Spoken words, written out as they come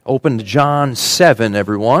Open to John 7,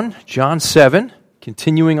 everyone. John 7,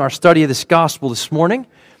 continuing our study of this gospel this morning.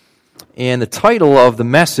 And the title of the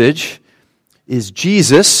message is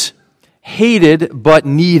Jesus, Hated But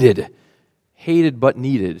Needed. Hated but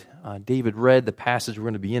needed. David read the passage we're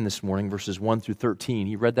going to be in this morning, verses 1 through 13.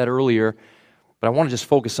 He read that earlier, but I want to just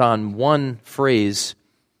focus on one phrase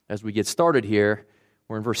as we get started here.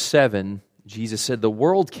 We're in verse 7. Jesus said, "The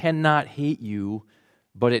world cannot hate you,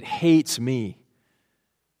 but it hates me."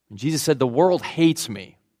 And Jesus said, "The world hates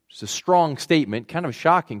me." It's a strong statement, kind of a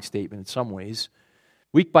shocking statement in some ways.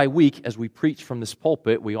 Week by week, as we preach from this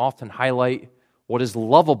pulpit, we often highlight what is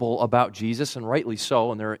lovable about Jesus, and rightly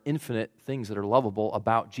so, and there are infinite things that are lovable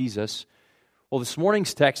about Jesus. Well, this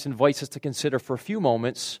morning's text invites us to consider for a few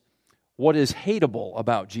moments what is hateable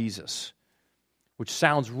about Jesus, which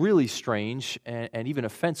sounds really strange and even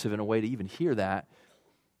offensive in a way to even hear that.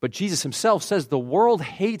 But Jesus himself says, "The world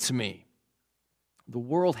hates me." The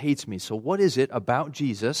world hates me. So what is it about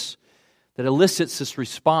Jesus that elicits this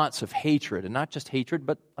response of hatred? And not just hatred,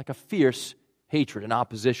 but like a fierce hatred and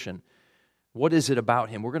opposition. What is it about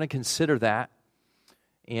him? We're going to consider that,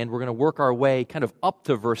 and we're going to work our way kind of up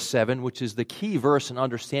to verse 7, which is the key verse in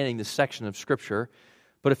understanding this section of Scripture.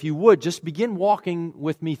 But if you would, just begin walking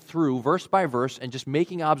with me through verse by verse and just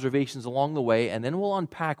making observations along the way, and then we'll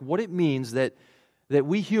unpack what it means that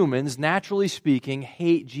we humans, naturally speaking,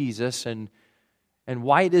 hate Jesus and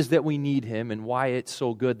why it is that we need him and why it's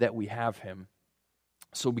so good that we have him.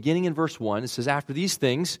 So beginning in verse 1, it says, "After these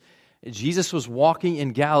things, Jesus was walking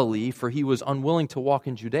in Galilee, for he was unwilling to walk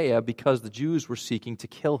in Judea because the Jews were seeking to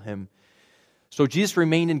kill him." So Jesus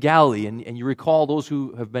remained in Galilee, and you recall those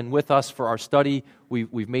who have been with us for our study,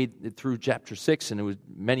 we've made it through chapter 6, and it was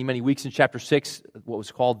many, many weeks in chapter 6, what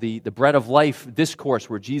was called the bread of life discourse,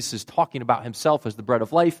 where Jesus is talking about himself as the bread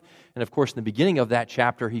of life. And of course, in the beginning of that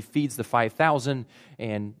chapter, he feeds the 5,000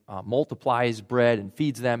 and multiplies bread and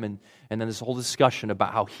feeds them, and then this whole discussion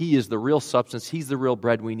about how he is the real substance, he's the real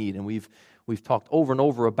bread we need. And we've talked over and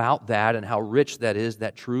over about that and how rich that is,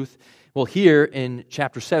 that truth. Well, here in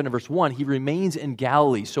chapter 7 and verse 1, he remains in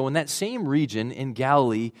Galilee. So in that same region in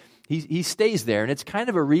Galilee, he stays there. And it's kind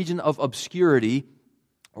of a region of obscurity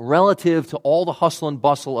relative to all the hustle and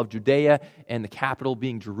bustle of Judea and the capital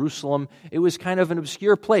being Jerusalem. It was kind of an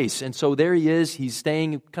obscure place. And so there he is. He's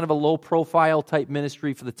staying kind of a low-profile type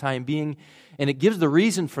ministry for the time being. And it gives the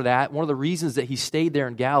reason for that. One of the reasons that he stayed there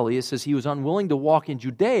in Galilee, it says he was unwilling to walk in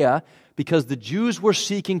Judea because the Jews were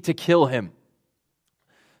seeking to kill him.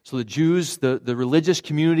 So the Jews, the religious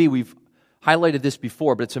community, we've highlighted this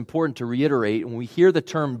before, but it's important to reiterate. When we hear the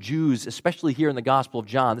term Jews, especially here in the Gospel of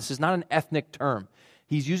John, this is not an ethnic term.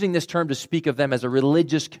 He's using this term to speak of them as a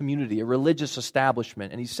religious community, a religious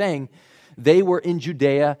establishment. And he's saying they were in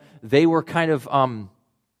Judea. They were kind of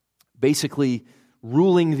basically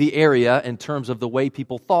ruling the area in terms of the way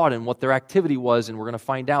people thought and what their activity was. And we're going to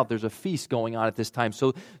find out there's a feast going on at this time.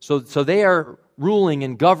 So they are ruling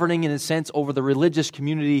and governing, in a sense, over the religious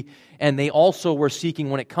community. And they also were seeking,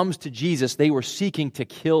 when it comes to Jesus, they were seeking to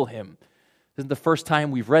kill him. This isn't the first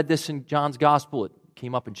time we've read this in John's Gospel. It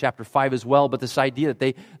came up in chapter 5 as well. But this idea that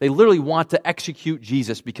they literally want to execute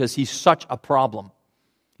Jesus because he's such a problem.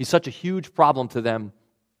 He's such a huge problem to them.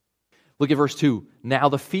 Look at verse 2. "Now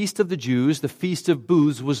the feast of the Jews, the feast of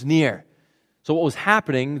booths, was near." So what was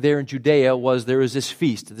happening there in Judea was there was this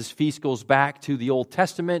feast. This feast goes back to the Old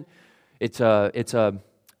Testament. It's a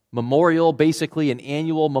memorial, basically an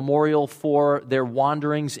annual memorial for their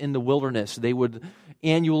wanderings in the wilderness. They would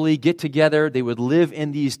annually get together. They would live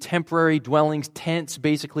in these temporary dwellings, tents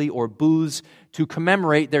basically, or booths, to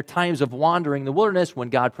commemorate their times of wandering in the wilderness when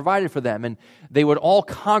God provided for them. And they would all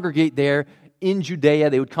congregate there in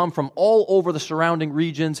Judea. They would come from all over the surrounding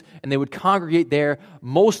regions, and they would congregate there,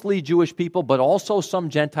 mostly Jewish people, but also some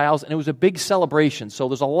Gentiles, and it was a big celebration. So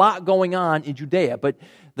there's a lot going on in Judea, but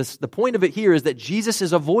the point of it here is that Jesus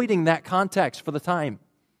is avoiding that context for the time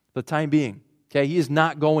being. Okay, he is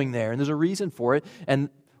not going there, and there's a reason for it, and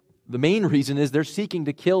the main reason is they're seeking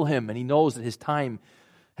to kill him, and he knows that his time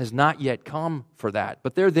has not yet come for that.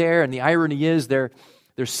 But they're there, and the irony is they're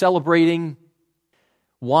celebrating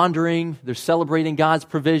wandering, they're celebrating God's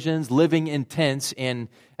provisions, living in tents, and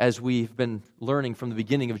as we've been learning from the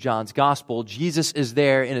beginning of John's Gospel, Jesus is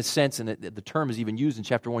there in a sense, and the term is even used in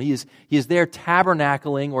chapter 1, he is there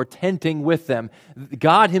tabernacling or tenting with them.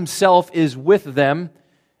 God himself is with them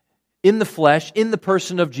in the flesh, in the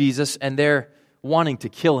person of Jesus, and they're wanting to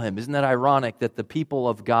kill him. Isn't that ironic that the people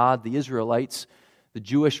of God, the Israelites, the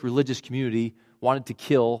Jewish religious community, wanted to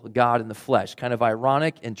kill God in the flesh? Kind of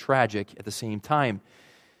ironic and tragic at the same time.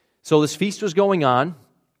 So this feast was going on,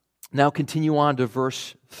 Now continue on to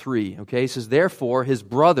verse 3. Okay, it says, therefore his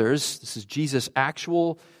brothers, this is Jesus'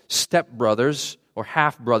 actual stepbrothers, or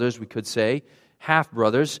half-brothers we could say,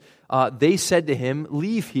 half-brothers, they said to him,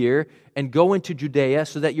 leave here and go into Judea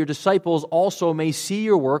so that your disciples also may see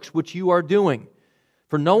your works which you are doing.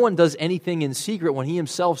 For no one does anything in secret when he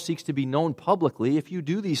himself seeks to be known publicly. If you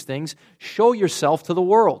do these things, show yourself to the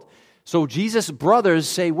world. So Jesus' brothers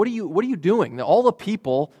say, what are you doing? All the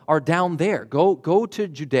people are down there. Go to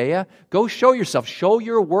Judea. Go show yourself. Show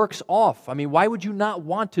your works off. I mean, why would you not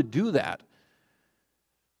want to do that?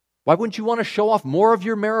 Why wouldn't you want to show off more of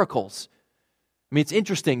your miracles? I mean, it's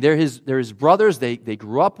interesting. They're his brothers. They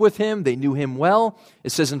grew up with him. They knew him well.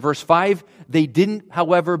 It says in verse 5, they didn't,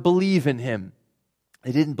 however, believe in him.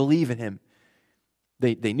 They didn't believe in him.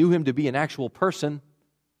 They knew him to be an actual person.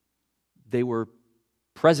 They were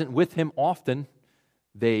present with him often.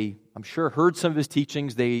 They, I'm sure, heard some of his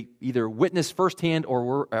teachings. They either witnessed firsthand or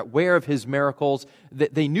were aware of his miracles.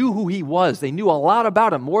 They knew who he was. They knew a lot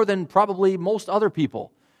about him, more than probably most other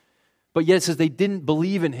people. But yet it says they didn't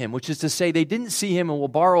believe in him, which is to say they didn't see him, and we'll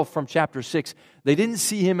borrow from chapter 6, they didn't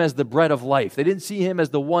see him as the bread of life. They didn't see him as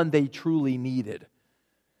the one they truly needed.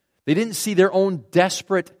 They didn't see their own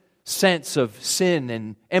desperate sense of sin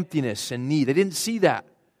and emptiness and need. They didn't see that.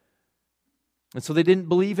 And so they didn't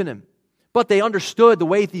believe in him. But they understood the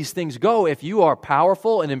way these things go. If you are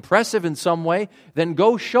powerful and impressive in some way, then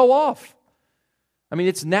go show off. I mean,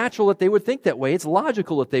 it's natural that they would think that way. It's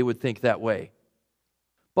logical that they would think that way.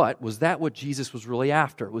 But was that what Jesus was really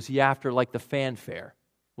after? Was he after like the fanfare?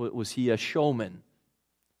 Was he a showman?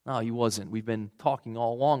 No, he wasn't. We've been talking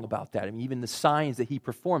all along about that. I mean, even the signs that he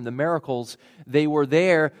performed, the miracles, they were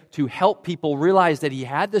there to help people realize that he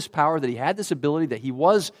had this power, that he had this ability, that he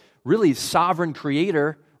was really sovereign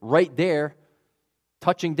creator right there,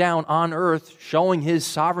 touching down on earth, showing his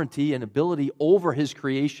sovereignty and ability over his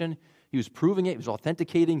creation. He was proving it. He was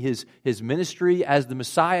authenticating his ministry as the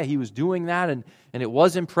Messiah. He was doing that, and it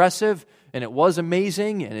was impressive, and it was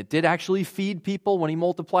amazing, and it did actually feed people when he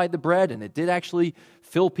multiplied the bread, and it did actually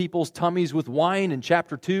fill people's tummies with wine in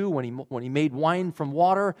chapter 2 when he made wine from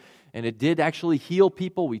water, and it did actually heal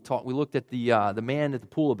people. We looked at the man at the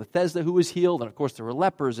pool of Bethesda who was healed, and of course there were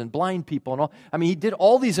lepers and blind people and all. I mean, he did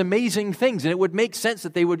all these amazing things, and it would make sense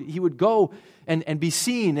that he would go and be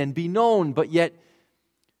seen and be known, but yet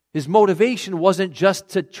his motivation wasn't just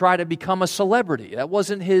to try to become a celebrity. That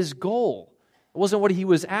wasn't his goal. It wasn't what he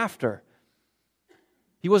was after.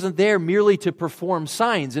 He wasn't there merely to perform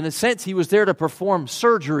signs. In a sense, he was there to perform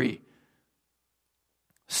surgery,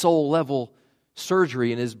 soul-level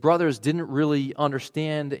surgery, and his brothers didn't really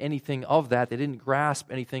understand anything of that. They didn't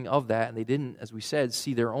grasp anything of that, and they didn't, as we said,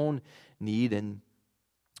 see their own need. And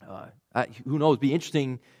who knows, it'd be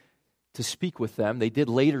interesting to speak with them. They did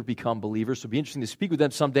later become believers, so it'd be interesting to speak with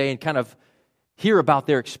them someday and kind of hear about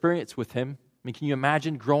their experience with him. I mean, can you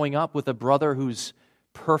imagine growing up with a brother who's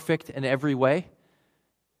perfect in every way?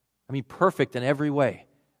 I mean, perfect in every way.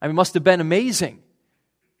 I mean, it must have been amazing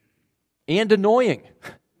and annoying.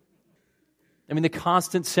 I mean, the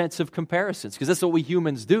constant sense of comparisons, because that's what we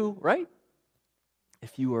humans do, right?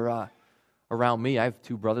 If you were around me, I have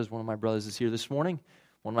two brothers. One of my brothers is here this morning.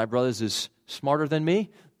 One of my brothers is smarter than me.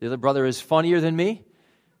 The other brother is funnier than me.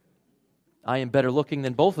 I am better looking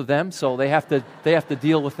than both of them, so they have to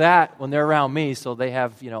deal with that when they're around me. So they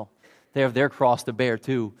have their cross to bear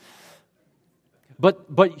too.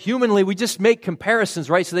 But humanly, we just make comparisons,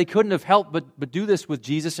 right? So they couldn't have helped but do this with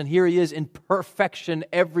Jesus, and here he is in perfection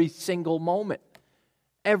every single moment.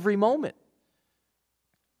 Every moment.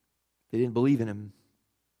 They didn't believe in him.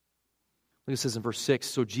 Look, it says in verse 6,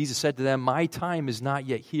 so Jesus said to them, my time is not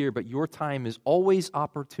yet here, but your time is always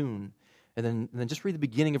opportune. And then just read the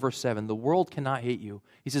beginning of verse 7. The world cannot hate you.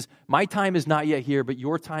 He says, my time is not yet here, but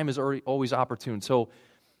your time is always opportune. So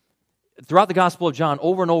throughout the Gospel of John,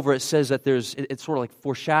 over and over, it says that it's sort of like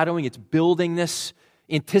foreshadowing. It's building this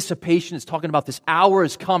anticipation. It's talking about this hour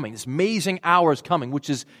is coming, this amazing hour is coming, which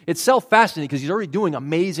is itself fascinating because he's already doing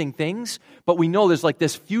amazing things. But we know there's like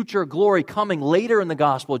this future glory coming later in the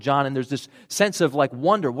Gospel of John, and there's this sense of like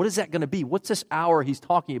wonder. What is that going to be? What's this hour he's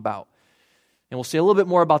talking about? And we'll say a little bit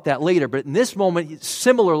more about that later. But in this moment,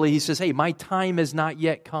 similarly, he says, hey, my time has not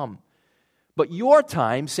yet come. But your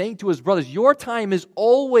time, saying to his brothers, your time is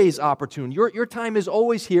always opportune. Your time is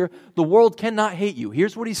always here. The world cannot hate you.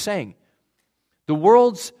 Here's what he's saying. The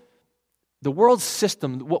world's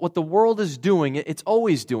system, what the world is doing, it's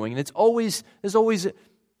always doing, and it's always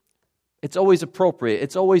appropriate.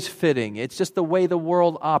 It's always fitting. It's just the way the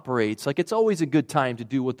world operates. Like it's always a good time to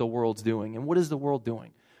do what the world's doing. And what is the world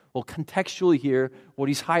doing? Well, contextually here, what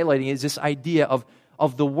he's highlighting is this idea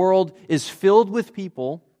of the world is filled with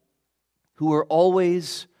people who are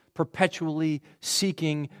always perpetually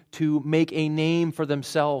seeking to make a name for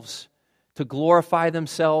themselves, to glorify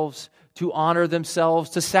themselves, to honor themselves,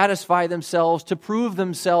 to satisfy themselves, to prove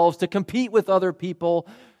themselves, to compete with other people,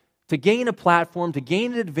 to gain a platform, to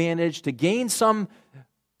gain an advantage, to gain some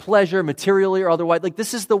pleasure materially or otherwise. Like,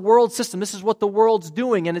 this is the world system. This is what the world's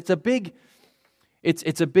doing, and it's a big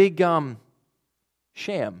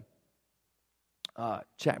sham.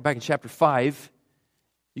 Back in chapter 5,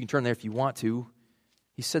 you can turn there if you want to.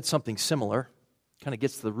 He said something similar, kind of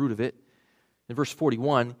gets to the root of it. In verse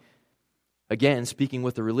 41, again, speaking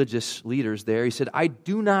with the religious leaders there, he said, I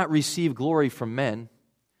do not receive glory from men,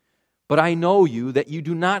 but I know you, that you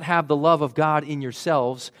do not have the love of God in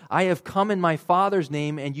yourselves. I have come in my Father's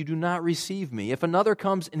name, and you do not receive me. If another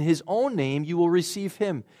comes in his own name, you will receive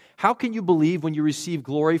him. How can you believe when you receive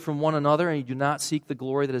glory from one another, and you do not seek the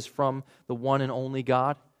glory that is from the one and only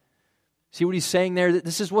God? See what he's saying there?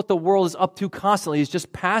 This is what the world is up to constantly. It's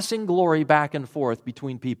just passing glory back and forth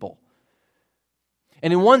between people.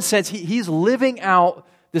 And in one sense, he's living out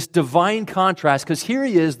this divine contrast, because here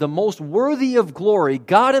he is, the most worthy of glory,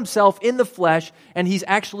 God himself in the flesh, and he's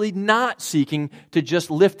actually not seeking to just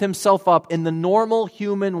lift himself up in the normal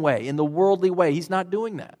human way, in the worldly way. He's not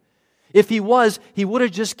doing that. If he was, he would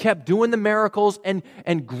have just kept doing the miracles and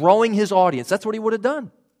growing his audience. That's what he would have done.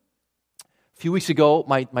 A few weeks ago,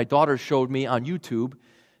 my daughter showed me on YouTube,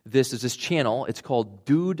 this channel. It's called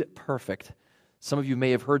Dude Perfect. Some of you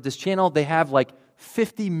may have heard this channel. They have like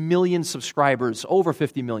 50 million subscribers, over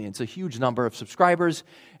 50 million. It's a huge number of subscribers.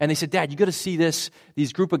 And they said, Dad, you got to see this.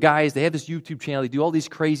 These group of guys, they have this YouTube channel. They do all these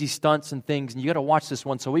crazy stunts and things, and you got to watch this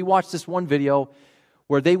one. So we watched this one video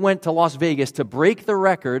where they went to Las Vegas to break the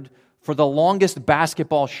record for the longest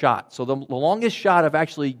basketball shot. So the longest shot of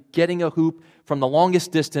actually getting a hoop from the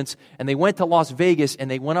longest distance. And they went to Las Vegas, and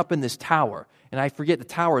they went up in this tower. And I forget, the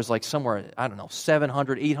tower is like somewhere,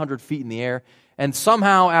 700, 800 feet in the air. And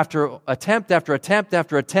somehow, after attempt after attempt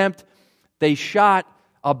after attempt, they shot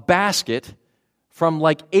a basket from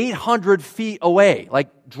like 800 feet away.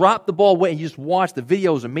 Like, dropped the ball away, and you just watch. The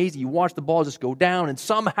video is amazing. You watch the ball just go down, and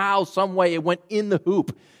somehow, some way, it went in the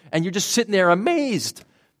hoop. And you're just sitting there amazed.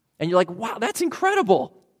 And you're like, wow, that's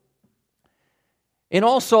incredible. And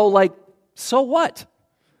also, like, so what?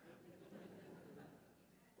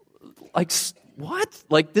 Like, what?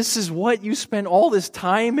 Like, this is what you spend all this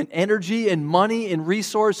time and energy and money and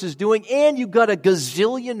resources doing, and you got a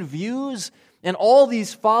gazillion views and all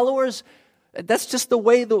these followers. That's just the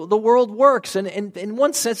way the world works. And in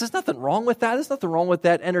one sense, there's nothing wrong with that. There's nothing wrong with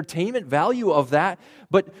that entertainment value of that.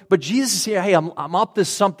 But Jesus is here, hey, I'm up to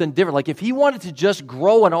something different. Like, if he wanted to just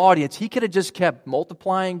grow an audience, he could have just kept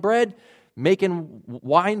multiplying bread, making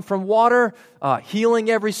wine from water, healing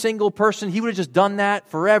every single person. He would have just done that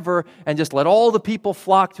forever and just let all the people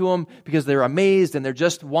flock to him because they're amazed and they're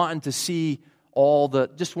just wanting to see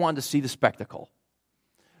the spectacle.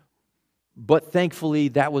 But thankfully,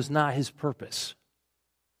 that was not his purpose.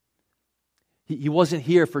 He wasn't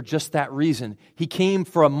here for just that reason. He came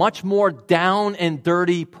for a much more down and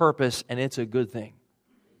dirty purpose, and it's a good thing.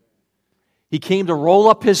 He came to roll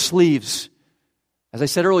up his sleeves. As I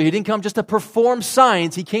said earlier, he didn't come just to perform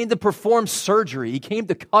signs. He came to perform surgery. He came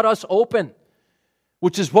to cut us open,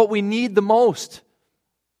 which is what we need the most.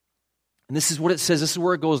 And this is what it says. This is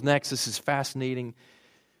where it goes next. This is fascinating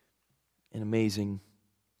and amazing.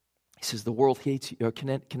 He says, the world hates you, or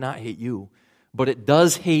cannot hate you, but it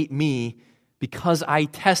does hate me because I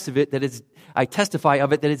testify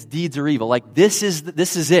of it that its deeds are evil. Like, this is it.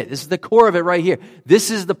 This is the core of it right here. This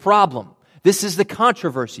is the problem. This is the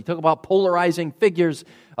controversy. Talk about polarizing figures.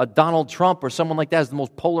 Donald Trump or someone like that is the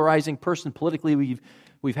most polarizing person politically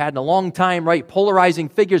we've had in a long time, right? Polarizing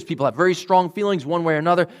figures. People have very strong feelings one way or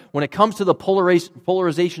another. When it comes to the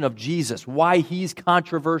polarization of Jesus, why he's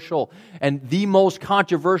controversial and the most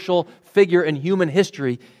controversial figure in human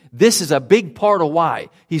history, this is a big part of why.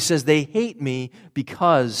 He says, they hate me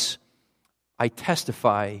because I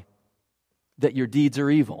testify that your deeds are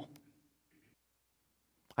evil.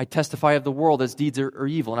 I testify of the world as deeds are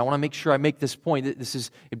evil. And I want to make sure I make this point. It'd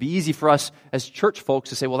be easy for us as church folks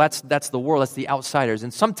to say, well, that's the world, that's the outsiders.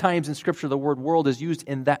 And sometimes in Scripture, the word world is used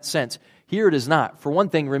in that sense. Here it is not. For one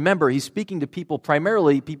thing, remember, he's speaking to people,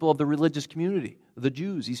 primarily people of the religious community, the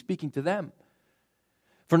Jews. He's speaking to them.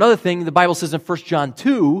 For another thing, the Bible says in 1 John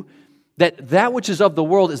 2, that which is of the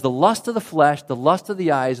world is the lust of the flesh, the lust of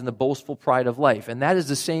the eyes, and the boastful pride of life. And that is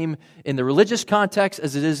the same in the religious context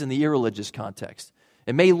as it is in the irreligious context.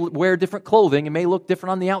 It may wear different clothing. It may look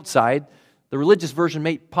different on the outside. The religious version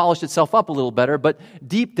may polish itself up a little better, but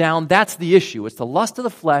deep down, that's the issue. It's the lust of the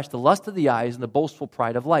flesh, the lust of the eyes, and the boastful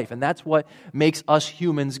pride of life. And that's what makes us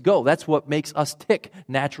humans go. That's what makes us tick,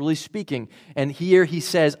 naturally speaking. And here he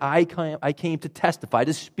says, I came to testify,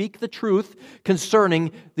 to speak the truth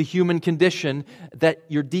concerning the human condition, that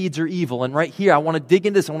your deeds are evil. And right here, I want to dig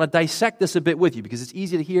into this. I want to dissect this a bit with you, because it's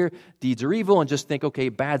easy to hear deeds are evil and just think, okay,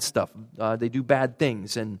 bad stuff. They do bad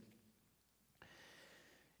things.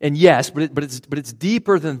 And yes, but it's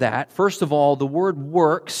deeper than that. First of all, the word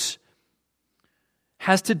works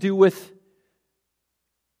has to do with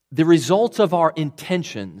the results of our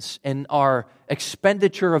intentions and our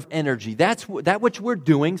expenditure of energy. That's that which we're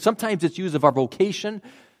doing. Sometimes it's used of our vocation,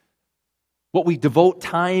 what we devote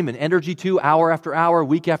time and energy to, hour after hour,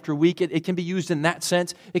 week after week. It can be used in that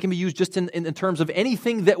sense. It can be used just in terms of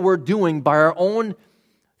anything that we're doing by our own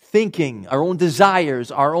thinking, our own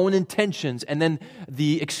desires, our own intentions, and then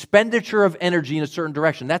the expenditure of energy in a certain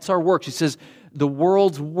direction. That's our works. He says, the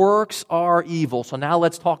world's works are evil. So now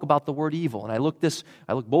let's talk about the word evil. And I looked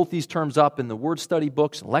both these terms up in the word study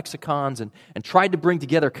books and lexicons and tried to bring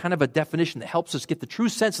together kind of a definition that helps us get the true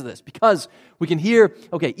sense of this. Because we can hear,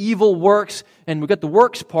 okay, evil works, and we've got the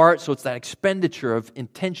works part, so it's that expenditure of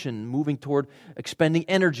intention, moving toward expending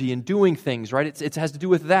energy and doing things, right? It has to do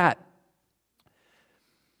with that.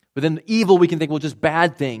 But then evil, we can think, well, just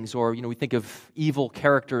bad things, or we think of evil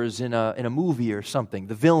characters in a movie or something.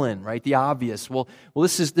 The villain, right? The obvious. Well,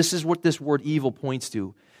 this is what this word evil points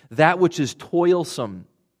to. That which is toilsome,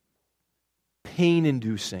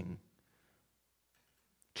 pain-inducing,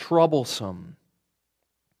 troublesome.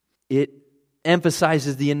 It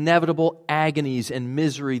emphasizes the inevitable agonies and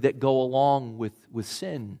misery that go along with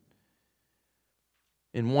sin.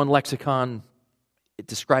 In one lexicon, it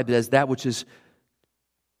described it as that which is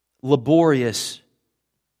laborious,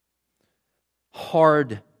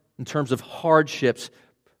 hard in terms of hardships,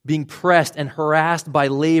 being pressed and harassed by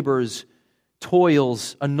labors,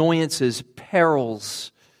 toils, annoyances,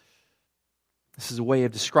 perils. This is a way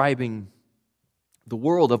of describing the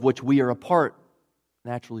world of which we are a part,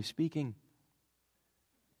 naturally speaking.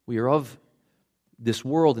 We are of this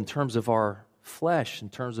world in terms of our flesh, in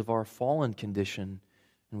terms of our fallen condition.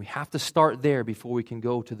 And we have to start there before we can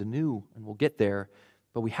go to the new, and we'll get there.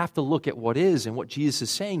 But we have to look at what is and what Jesus is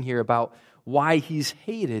saying here about why he's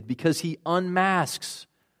hated, because he unmasks,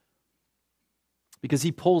 because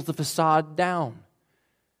he pulls the facade down.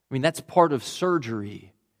 I mean, that's part of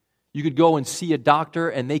surgery. You could go and see a doctor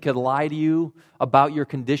and they could lie to you about your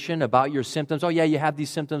condition, about your symptoms. Oh yeah, you have these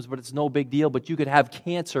symptoms, but it's no big deal. But you could have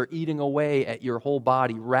cancer eating away at your whole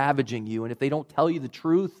body, ravaging you. And if they don't tell you the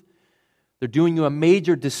truth, they're doing you a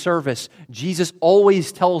major disservice. Jesus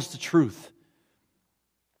always tells the truth.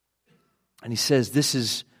 And he says, this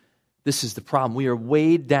is the problem. We are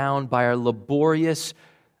weighed down by our laborious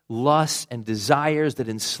lusts and desires that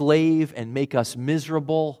enslave and make us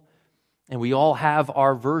miserable. And we all have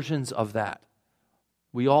our versions of that.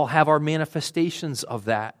 We all have our manifestations of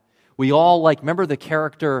that. We all, remember the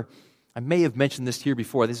character, I may have mentioned this here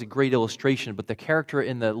before, this is a great illustration, but the character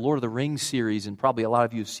in the Lord of the Rings series, and probably a lot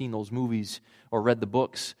of you have seen those movies or read the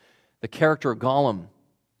books, the character Gollum,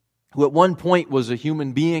 who at one point was a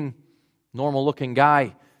human being, normal-looking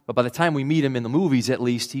guy, but by the time we meet him in the movies, at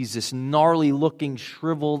least, he's this gnarly-looking,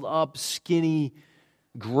 shriveled-up, skinny,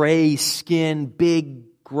 gray skin,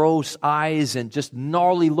 big, gross eyes, and just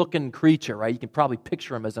gnarly-looking creature, right? You can probably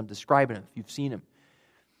picture him as I'm describing him if you've seen him.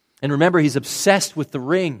 And remember, he's obsessed with the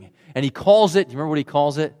ring, and he calls it, do you remember what he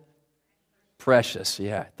calls it? Precious.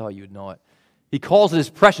 Yeah, I thought you would know it. He calls it as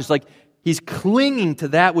precious, like he's clinging to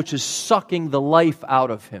that which is sucking the life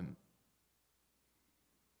out of him.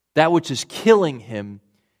 That which is killing him,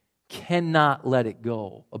 cannot let it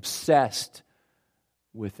go. Obsessed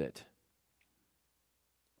with it.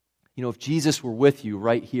 If Jesus were with you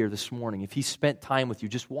right here this morning, if he spent time with you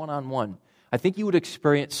just one-on-one, I think you would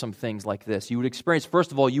experience some things like this. You would experience,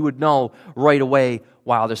 first of all, you would know right away,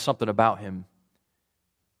 wow, there's something about him.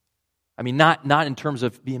 I mean, not in terms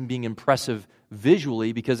of being impressive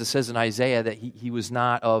visually, because it says in Isaiah that he was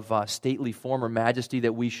not of stately form or majesty,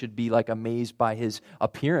 that we should be amazed by his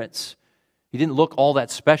appearance. He didn't look all that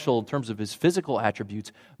special in terms of his physical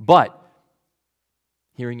attributes, but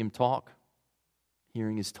hearing him talk,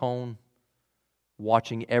 hearing his tone,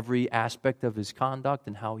 watching every aspect of his conduct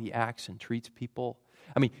and how he acts and treats people.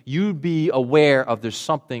 I mean, you'd be aware of there's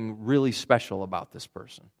something really special about this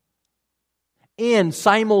person. And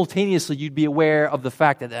simultaneously, you'd be aware of the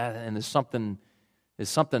fact that there's something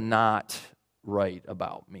not right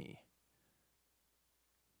about me.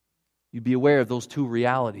 You'd be aware of those two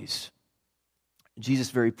realities.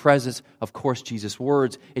 Jesus' very presence, of course, Jesus'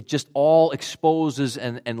 words, it just all exposes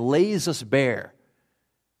and lays us bare.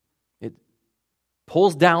 It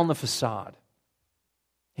pulls down the facade.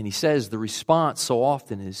 And he says the response so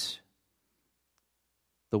often is,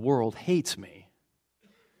 the world hates me.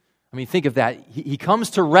 I mean, think of that. He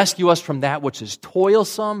comes to rescue us from that which is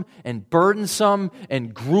toilsome and burdensome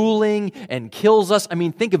and grueling and kills us. I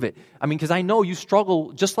mean, think of it. I mean, because I know you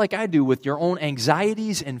struggle just like I do with your own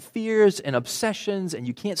anxieties and fears and obsessions, and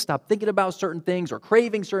you can't stop thinking about certain things or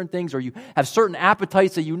craving certain things, or you have certain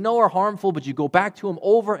appetites that you know are harmful, but you go back to them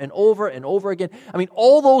over and over and over again. I mean,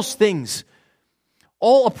 all those things,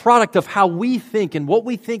 all a product of how we think and what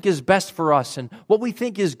we think is best for us and what we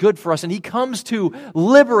think is good for us. And He comes to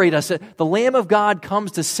liberate us. The Lamb of God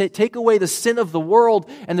comes to take away the sin of the world.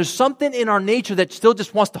 And there's something in our nature that still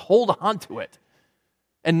just wants to hold on to it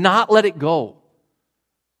and not let it go.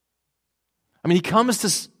 I mean, He comes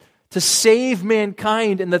to save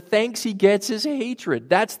mankind, and the thanks He gets is hatred.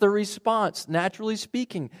 That's the response, naturally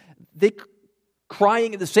speaking. They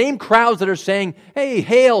crying, the same crowds that are saying, hey,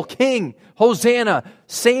 hail, King, Hosanna,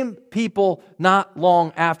 same people not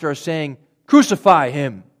long after are saying, crucify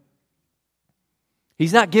Him.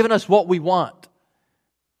 He's not giving us what we want.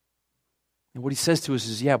 And what He says to us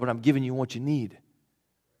is, yeah, but I'm giving you what you need.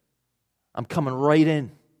 I'm coming right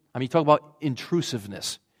in. I mean, you talk about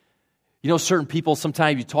intrusiveness. You know, certain people,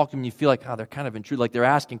 sometimes you talk to them and you feel like, they're kind of intrusive, like they're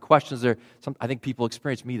asking questions. I think people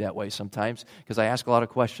experience me that way sometimes because I ask a lot of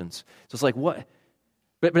questions. So it's like, what?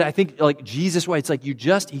 But I think like Jesus' way, it's like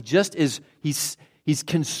he's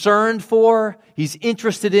concerned for, He's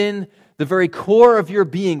interested in the very core of your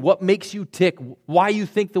being, what makes you tick, why you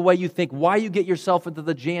think the way you think, why you get yourself into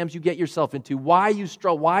the jams you get yourself into, why you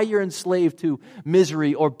struggle, why you're enslaved to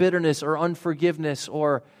misery or bitterness or unforgiveness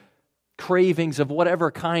or cravings of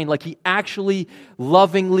whatever kind. Like He actually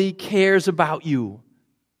lovingly cares about you.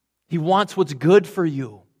 He wants what's good for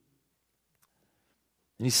you.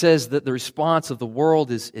 And He says that the response of the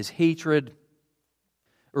world is hatred.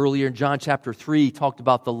 Earlier in John chapter 3, He talked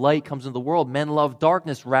about the light comes into the world. Men love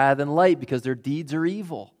darkness rather than light because their deeds are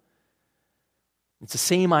evil. It's the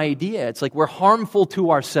same idea. It's like we're harmful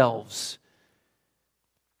to ourselves.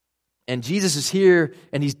 And Jesus is here,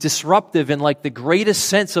 and He's disruptive in like the greatest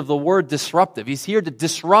sense of the word disruptive. He's here to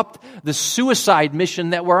disrupt the suicide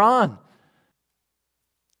mission that we're on.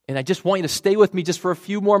 And I just want you to stay with me just for a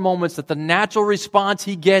few more moments, that the natural response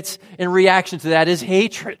He gets in reaction to that is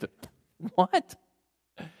hatred. What?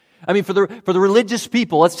 I mean, for the religious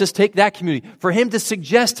people, let's just take that community. For Him to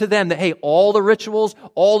suggest to them that, hey, all the rituals,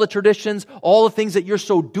 all the traditions, all the things that you're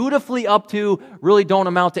so dutifully up to really don't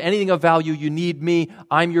amount to anything of value. You need me.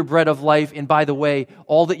 I'm your bread of life. And by the way,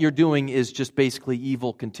 all that you're doing is just basically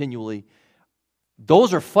evil continually.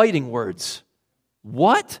 Those are fighting words.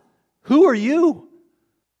 What? Who are you?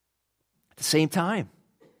 At the same time,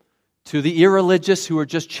 to the irreligious who are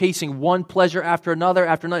just chasing one pleasure after another,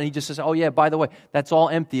 and He just says, oh yeah, by the way, that's all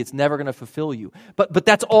empty. It's never going to fulfill you. But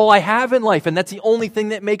that's all I have in life, and that's the only thing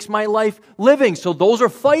that makes my life living. So those are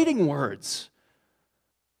fighting words.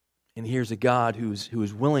 And here's a God who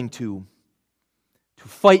is willing to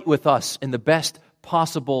fight with us in the best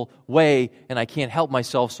possible way, and I can't help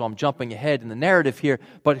myself, so I'm jumping ahead in the narrative here,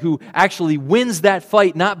 but who actually wins that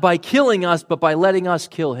fight not by killing us, but by letting us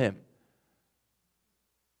kill Him,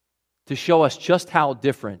 to show us just how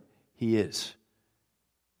different He is.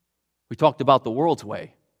 We talked about the world's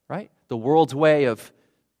way, right? The world's way of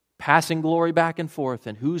passing glory back and forth,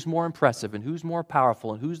 and who's more impressive, and who's more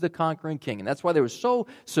powerful, and who's the conquering king. And that's why they were so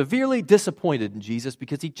severely disappointed in Jesus,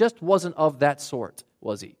 because He just wasn't of that sort,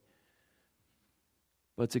 was He?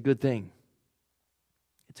 But it's a good thing.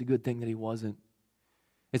 It's a good thing that He wasn't.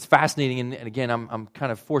 It's fascinating, and again, I'm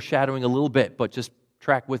kind of foreshadowing a little bit, but just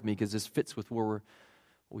track with me, because this fits with what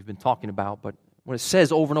we've been talking about. But when it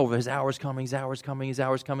says over and over, His hour is coming, His hour is coming, His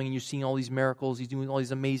hour is coming, and you're seeing all these miracles, He's doing all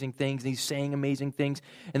these amazing things, and He's saying amazing things.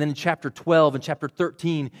 And then in chapter 12 and chapter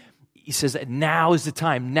 13, He says that now is the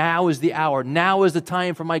time, now is the hour, now is the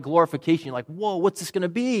time for my glorification. You're like, whoa, what's this going to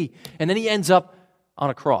be? And then He ends up on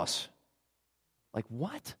a cross. Like,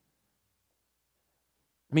 what?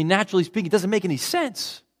 I mean, naturally speaking, it doesn't make any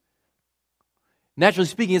sense. Naturally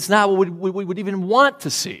speaking, it's not what we would even want to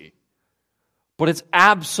see. But it's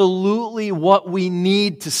absolutely what we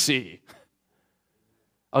need to see.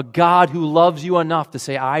 A God who loves you enough to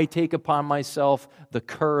say, I take upon myself the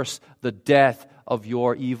curse, the death of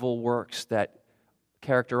your evil works that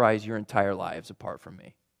characterize your entire lives apart from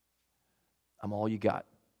me. I'm all you got.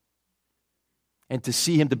 And to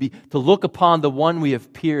see Him, to look upon the one we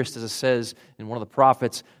have pierced, as it says in one of the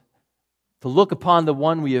prophets, to look upon the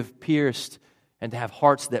one we have pierced and to have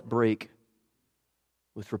hearts that break.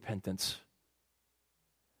 with repentance.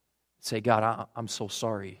 Say, God, I'm so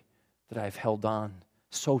sorry that I've held on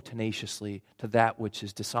so tenaciously to that which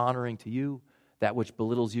is dishonoring to you, that which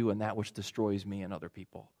belittles you, and that which destroys me and other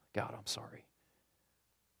people. God, I'm sorry.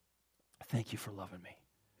 Thank you for loving me.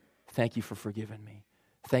 Thank you for forgiving me.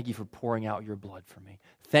 Thank you for pouring out your blood for me.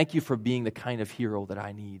 Thank you for being the kind of hero that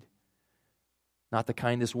I need. Not the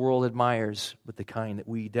kind this world admires, but the kind that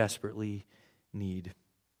we desperately need.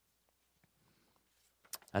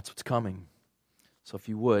 That's what's coming. So if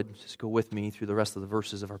you would, just go with me through the rest of the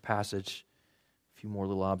verses of our passage. A few more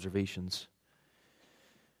little observations.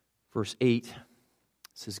 Verse 8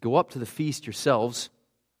 says, "Go up to the feast yourselves.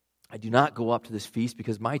 I do not go up to this feast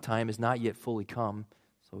because my time is not yet fully come."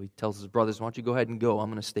 So he tells his brothers, "Why don't you go ahead and go? I'm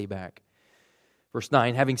going to stay back." Verse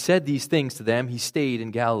 9, "Having said these things to them, he stayed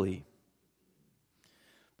in Galilee.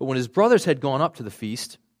 But when his brothers had gone up to the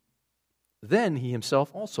feast, then he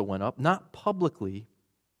himself also went up, not publicly,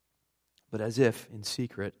 but as if in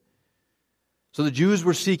secret. So the Jews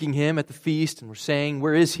were seeking him at the feast and were saying,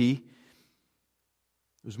 'Where is he?'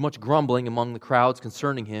 There was much grumbling among the crowds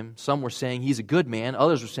concerning him. Some were saying, 'He's a good man.'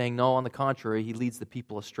 Others were saying, 'No, on the contrary, he leads the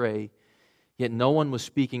people astray.' Yet no one was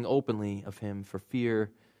speaking openly of him for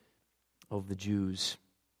fear of the Jews."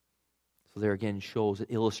 So there again it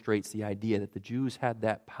illustrates the idea that the Jews had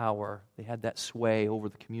that power. They had that sway over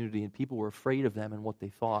the community, and people were afraid of them and what they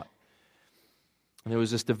thought. And there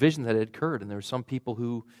was this division that had occurred, and there were some people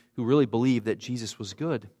who really believed that Jesus was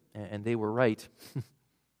good, and they were right.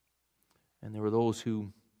 And there were those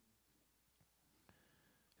who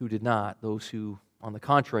did not, those who, on the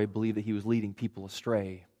contrary, believed that he was leading people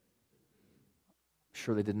astray. I'm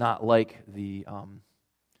sure they did not like the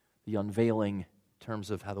unveiling in terms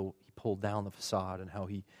of how he pulled down the facade and how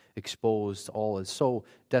he exposed all as so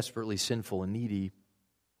desperately sinful and needy.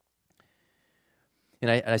 And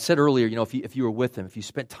I said earlier, if you were with him, if you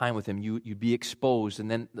spent time with him, you'd be exposed. And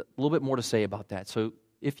then a little bit more to say about that. So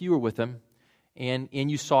if you were with him, and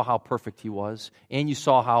you saw how perfect he was, and you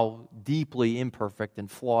saw how deeply imperfect and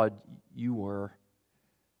flawed you were,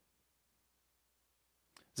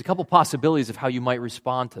 there's a couple possibilities of how you might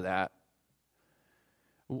respond to that.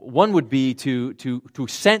 One would be to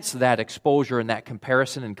sense that exposure and that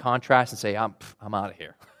comparison and contrast and say, I'm out of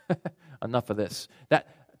here. Enough of this.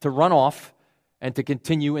 To run off and to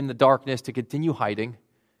continue in the darkness, to continue hiding,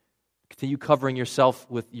 continue covering yourself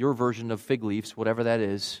with your version of fig leaves, whatever that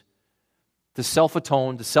is, to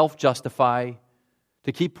self-atone, to self-justify,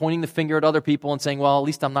 to keep pointing the finger at other people and saying, well, at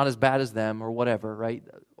least I'm not as bad as them or whatever, right?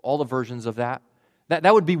 All the versions of that.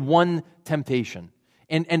 That would be one temptation.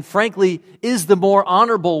 And frankly, is the more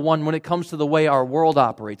honorable one when it comes to the way our world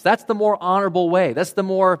operates. That's the more honorable way. That's the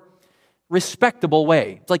more respectable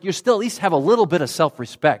way. It's like you still at least have a little bit of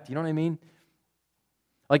self-respect. You know what I mean?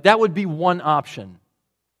 Like that would be one option.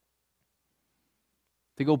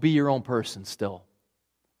 To go be your own person still.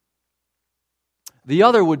 The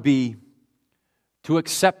other would be to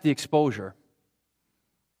accept the exposure.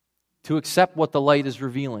 To accept what the light is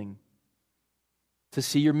revealing. To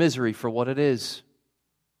see your misery for what it is.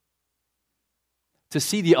 To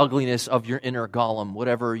see the ugliness of your inner Gollum,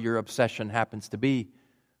 whatever your obsession happens to be.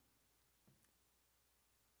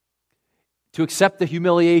 To accept the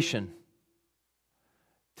humiliation.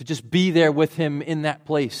 To just be there with him in that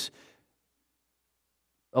place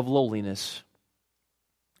of lowliness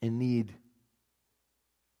and need.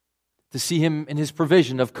 To see him in his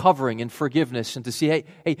provision of covering and forgiveness, and to see,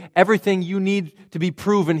 hey, everything you need to be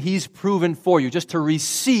proven, he's proven for you. Just to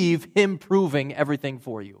receive him proving everything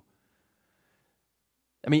for you.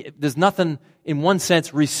 I mean, there's nothing, in one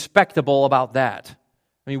sense, respectable about that.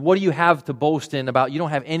 I mean, what do you have to boast in about? You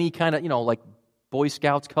don't have any kind of, like Boy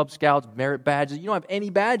Scouts, Cub Scouts, merit badges. You don't have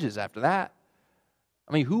any badges after that.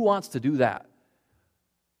 I mean, who wants to do that?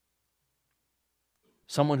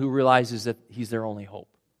 Someone who realizes that he's their only hope.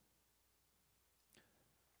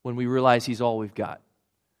 When we realize he's all we've got.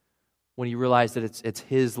 When you realize that it's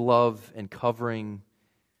his love and covering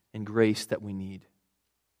and grace that we need.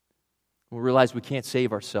 When we realize we can't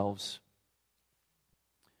save ourselves.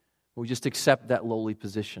 We just accept that lowly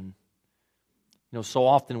position. So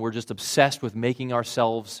often we're just obsessed with making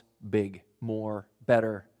ourselves big, more,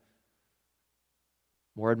 better,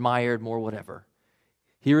 more admired, more whatever.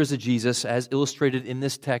 Here is a Jesus, as illustrated in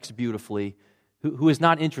this text beautifully, who is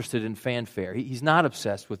not interested in fanfare. He's not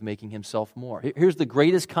obsessed with making himself more. Here's the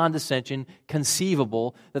greatest condescension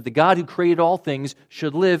conceivable, that the God who created all things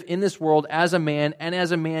should live in this world as a man, and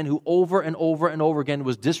as a man who over and over and over again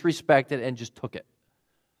was disrespected and just took it.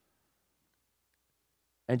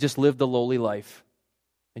 And just lived a lowly life.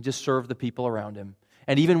 And just served the people around him.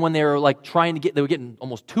 And even when they were like they were getting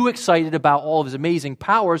almost too excited about all of his amazing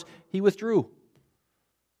powers, he withdrew.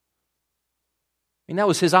 And that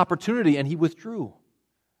was his opportunity, and he withdrew.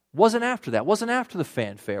 Wasn't after that. Wasn't after the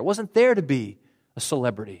fanfare. Wasn't there to be a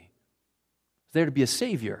celebrity. Was there to be a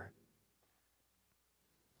savior.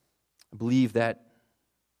 I believe that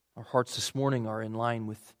our hearts this morning are in line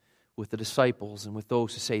with the disciples and with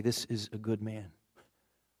those who say, this is a good man.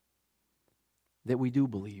 That we do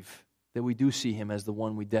believe, that we do see him as the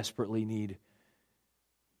one we desperately need.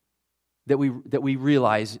 That we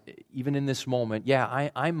realize, even in this moment,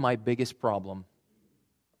 I'm my biggest problem.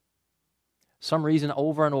 Some reason,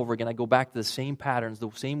 over and over again, I go back to the same patterns,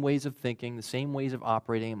 the same ways of thinking, the same ways of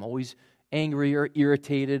operating. I'm always angry or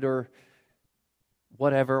irritated or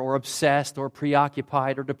whatever, or obsessed or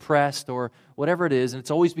preoccupied or depressed or whatever it is. And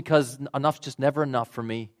it's always because enough's just never enough for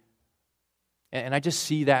me. And I just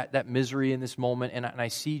see that misery in this moment, and I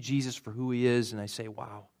see Jesus for who he is, and I say,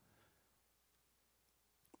 wow.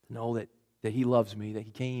 To know that he loves me, that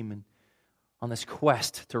he came and on this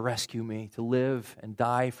quest to rescue me, to live and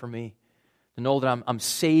die for me. To know that I'm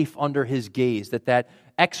safe under his gaze, that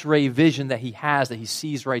X-ray vision that he has, that he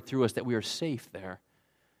sees right through us, that we are safe there.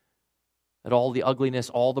 That all the ugliness,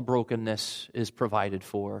 all the brokenness is provided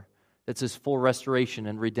for. That's his full restoration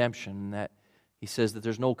and redemption. That he says that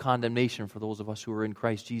there's no condemnation for those of us who are in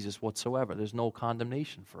Christ Jesus whatsoever. There's no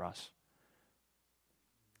condemnation for us.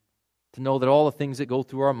 To know that all the things that go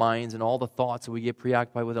through our minds and all the thoughts that we get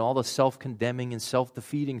preoccupied with and all the self-condemning and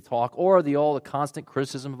self-defeating talk or all the constant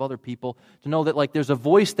criticism of other people, to know that there's a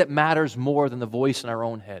voice that matters more than the voice in our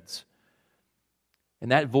own heads.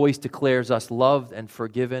 And that voice declares us loved and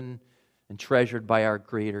forgiven and treasured by our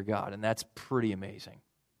Creator God. And that's pretty amazing.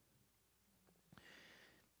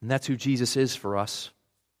 And that's who Jesus is for us.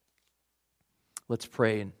 Let's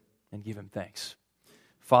pray and give him thanks.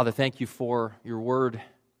 Father, thank you for your word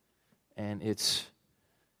and its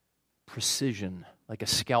precision, like a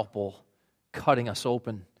scalpel cutting us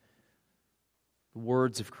open. The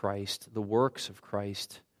words of Christ, the works of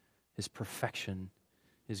Christ, his perfection,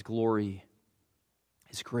 his glory,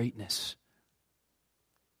 his greatness.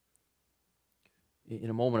 In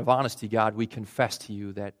a moment of honesty, God, we confess to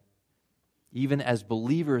you that even as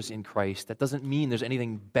believers in Christ, that doesn't mean there's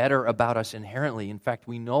anything better about us inherently. In fact,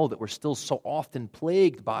 we know that we're still so often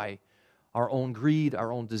plagued by our own greed,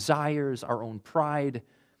 our own desires, our own pride.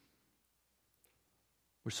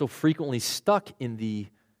 We're so frequently stuck in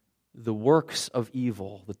the works of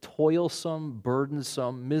evil, the toilsome,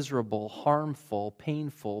 burdensome, miserable, harmful,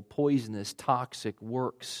 painful, poisonous, toxic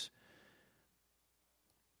works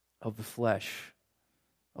of the flesh,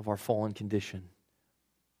 of our fallen condition.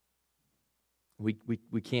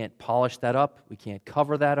 We can't polish that up. We can't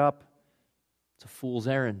cover that up. It's a fool's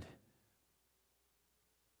errand.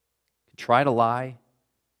 Try to lie,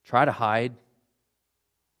 try to hide,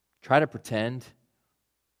 try to pretend,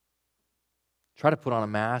 try to put on a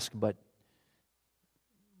mask, but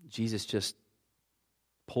Jesus just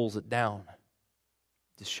pulls it down.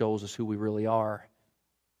 Just shows us who we really are.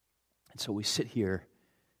 And so we sit here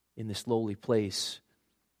in this lowly place,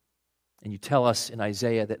 and you tell us in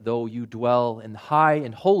Isaiah that though you dwell in the high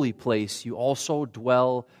and holy place, you also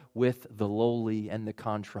dwell with the lowly and the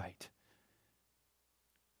contrite.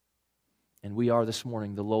 And we are this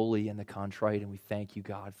morning the lowly and the contrite, and we thank you,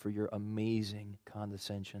 God, for your amazing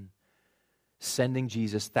condescension, sending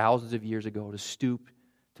Jesus thousands of years ago to stoop,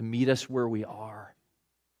 to meet us where we are,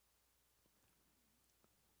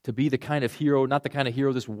 to be the kind of hero, not the kind of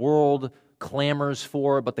hero this world clamors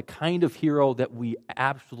for, but the kind of hero that we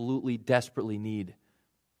absolutely, desperately need.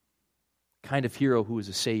 Kind of hero who is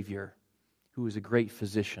a Savior, who is a great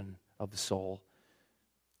physician of the soul.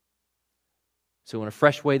 So in a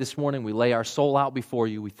fresh way this morning, we lay our soul out before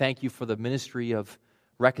you. We thank you for the ministry of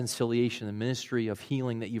reconciliation, the ministry of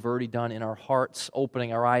healing that you've already done in our hearts,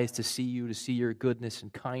 opening our eyes to see you, to see your goodness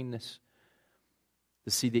and kindness,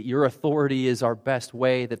 to see that your authority is our best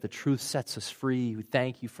way, that the truth sets us free. We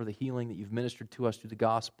thank you for the healing that you've ministered to us through the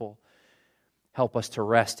gospel. Help us to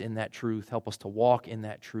rest in that truth. Help us to walk in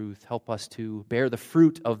that truth. Help us to bear the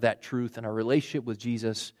fruit of that truth in our relationship with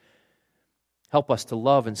Jesus. Help us to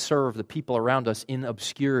love and serve the people around us in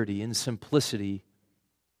obscurity, in simplicity,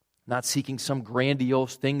 not seeking some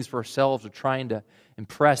grandiose things for ourselves or trying to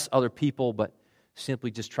impress other people, but simply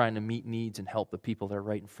just trying to meet needs and help the people that are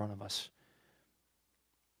right in front of us.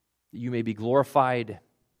 That you may be glorified,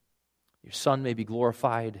 your Son may be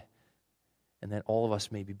glorified, and that all of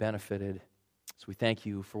us may be benefited. So we thank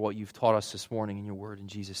you for what you've taught us this morning in your word. In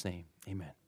Jesus' name, amen.